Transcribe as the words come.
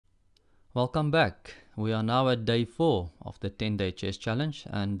Welcome back. We are now at day 4 of the 10-day chess challenge,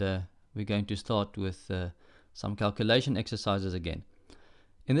 and we're going to start with some calculation exercises again.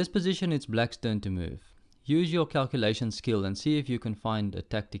 In this position, it's black's turn to move. Use your calculation skill and see if you can find a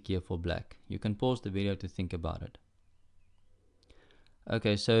tactic here for black. You can pause the video to think about it.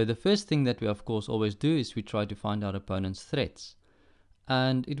 Okay, so the first thing that we of course always do is we try to find our opponent's threats.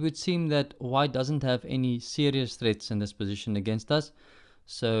 And it would seem that white doesn't have any serious threats in this position against us.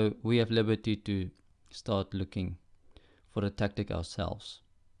 So we have liberty to start looking for a tactic ourselves.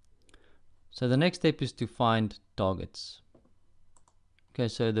 So the next step is to find targets. Okay,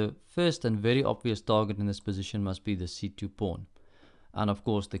 so the first and very obvious target in this position must be the c2 pawn. And of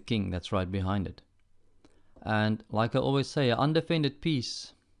course the king that's right behind it. And like I always say, an undefended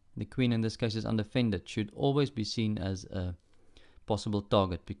piece, the queen in this case is undefended, should always be seen as a possible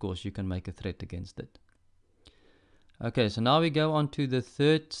target because you can make a threat against it. Okay, so now we go on to the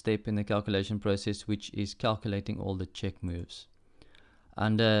third step in the calculation process, which is calculating all the check moves.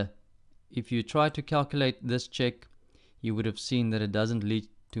 And if you try to calculate this check, you would have seen that it doesn't lead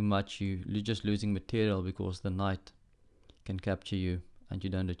to much. You're just losing material because the knight can capture you and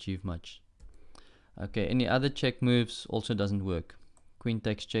you don't achieve much. Okay, any other check moves also doesn't work. Queen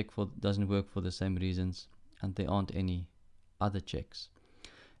takes check doesn't work for the same reasons, and there aren't any other checks.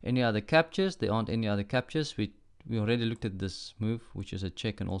 Any other captures? There aren't any other captures. We already looked at this move, which is a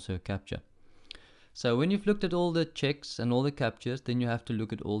check and also a capture. So when you've looked at all the checks and all the captures, then you have to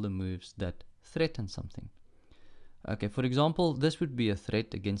look at all the moves that threaten something. Okay, for example, this would be a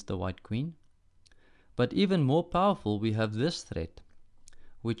threat against the white queen. But even more powerful, we have this threat,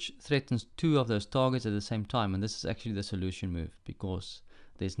 which threatens two of those targets at the same time. And this is actually the solution move, because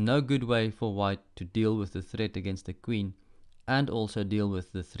there's no good way for white to deal with the threat against the queen and also deal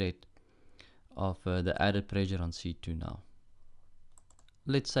with the threat of the added pressure on c2 now.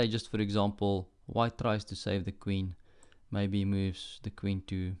 Let's say, just for example, white tries to save the queen, maybe moves the queen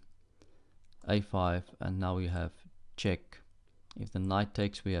to a5, and now we have check. If the knight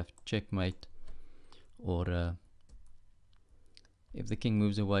takes, we have checkmate, or if the king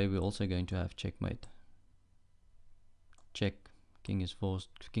moves away, we're also going to have checkmate. Check, king is forced,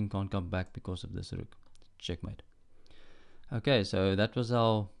 king can't come back because of this rook. Checkmate. Okay, so that was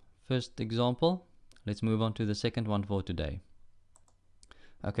our first example. Let's move on to the second one for today.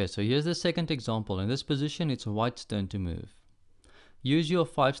 Okay, so here's the second example. In this position, it's white's turn to move. Use your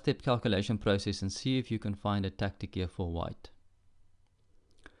 5-step calculation process and see if you can find a tactic here for white.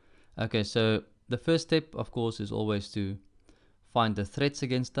 Okay, so the first step, of course, is always to find the threats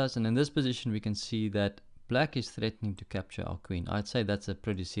against us. And in this position, we can see that black is threatening to capture our queen. I'd say that's a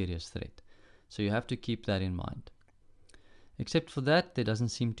pretty serious threat. So you have to keep that in mind. Except for that, there doesn't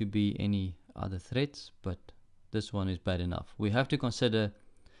seem to be any other threats, but this one is bad enough. We have to consider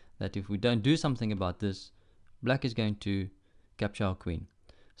that if we don't do something about this, black is going to capture our queen.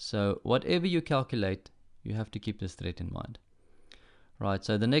 So whatever you calculate, you have to keep this threat in mind. Right,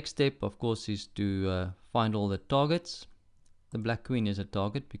 so the next step, of course, is to find all the targets. The black queen is a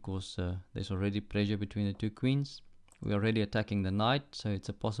target because there's already pressure between the two queens. We're already attacking the knight, so it's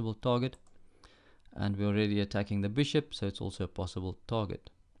a possible target. And we're already attacking the bishop, so it's also a possible target.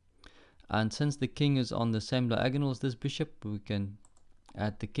 And since the king is on the same diagonal as this bishop, we can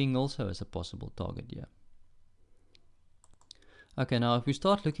add the king also as a possible target here. Okay, now if we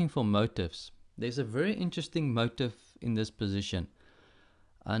start looking for motives, there's a very interesting motive in this position.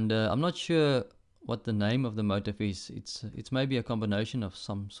 And I'm not sure what the name of the motive is. It's maybe a combination of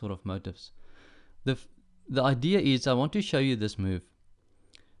some sort of motives. The idea is, I want to show you this move.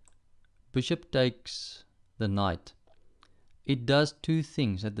 Bishop takes the knight. It does two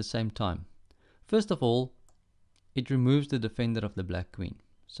things at the same time. First of all, it removes the defender of the black queen.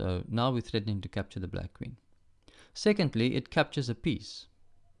 So now we're threatening to capture the black queen. Secondly, it captures a piece.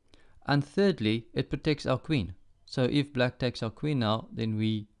 And thirdly, it protects our queen. So if black takes our queen now, then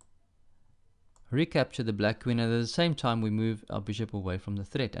we recapture the black queen, and at the same time we move our bishop away from the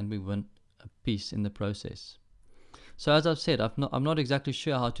threat and we win a piece in the process. So as I've said, I'm not exactly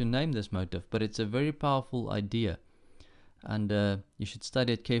sure how to name this motive, but it's a very powerful idea, and you should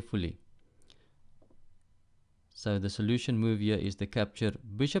study it carefully. So the solution move here is the capture.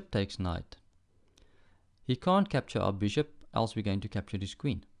 Bishop takes knight. He can't capture our bishop, else we're going to capture his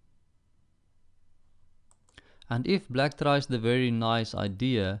queen. And if black tries the very nice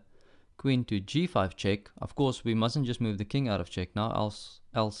idea, queen to g5 check, of course we mustn't just move the king out of check now,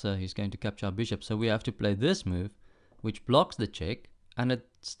 else he's going to capture our bishop. So we have to play this move, which blocks the check, and it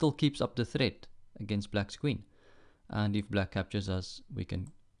still keeps up the threat against black's queen. And if black captures us, we can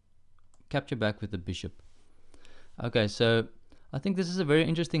capture back with the bishop. Okay, so I think this is a very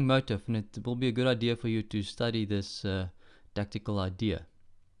interesting motive, and it will be a good idea for you to study this tactical idea.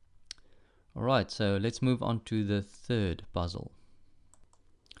 Alright, so let's move on to the third puzzle.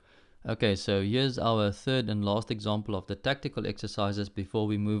 Okay, so here's our third and last example of the tactical exercises before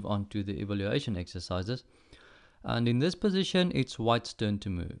we move on to the evaluation exercises. And in this position, it's white's turn to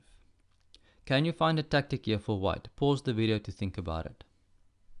move. Can you find a tactic here for white? Pause the video to think about it.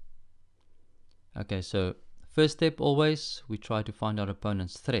 Okay, so first step always, we try to find our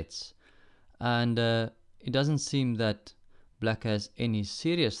opponent's threats. And it doesn't seem that black has any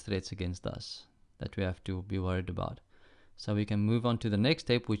serious threats against us that we have to be worried about. So we can move on to the next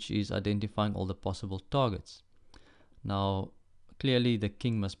step, which is identifying all the possible targets. Now, clearly the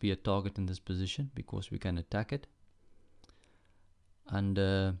king must be a target in this position because we can attack it.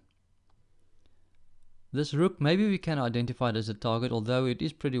 And this rook, maybe we can identify it as a target, although it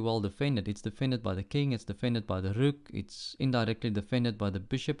is pretty well defended. It's defended by the king, it's defended by the rook, it's indirectly defended by the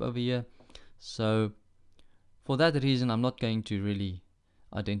bishop over here. So for that reason, I'm not going to really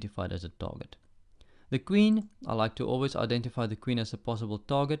identify it as a target. The queen, I like to always identify the queen as a possible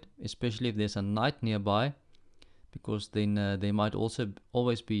target, especially if there's a knight nearby, because then there might also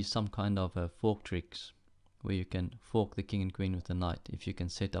always be some kind of fork tricks where you can fork the king and queen with the knight if you can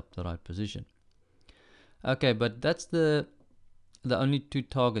set up the right position. Okay, but that's the only two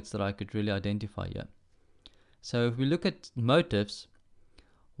targets that I could really identify here. So if we look at motives,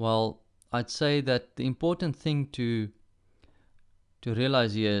 well, I'd say that the important thing to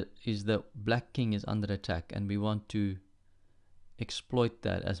realize here is that black king is under attack and we want to exploit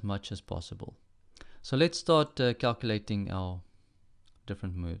that as much as possible. So let's start calculating our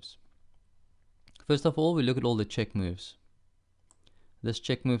different moves. First of all, we look at all the check moves. This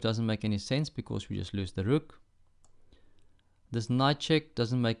check move doesn't make any sense because we just lose the rook. This knight check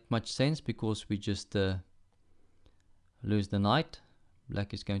doesn't make much sense because we just lose the knight.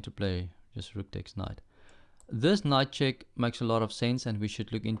 Black is going to play just rook takes knight. This knight check makes a lot of sense and we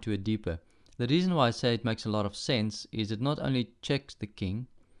should look into it deeper. The reason why I say it makes a lot of sense is it not only checks the king,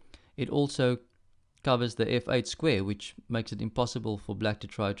 it also covers the f8 square, which makes it impossible for black to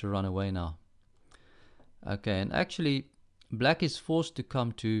try to run away now. Okay, and actually black is forced to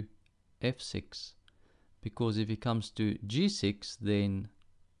come to f6 because if he comes to g6, then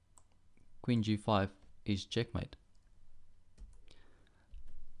queen g5 is checkmate.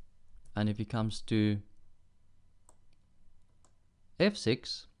 And if he comes to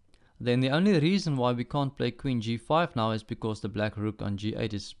f6, then the only reason why we can't play queen g5 now is because the black rook on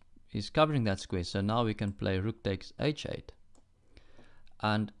g8 is covering that square. So now we can play rook takes h8.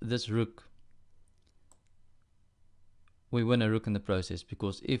 And this rook, we win a rook in the process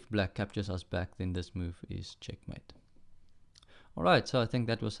because if black captures us back, then this move is checkmate. Alright, so I think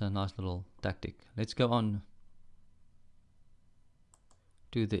that was a nice little tactic. Let's go on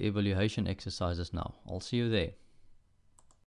to the evaluation exercises now. I'll see you there.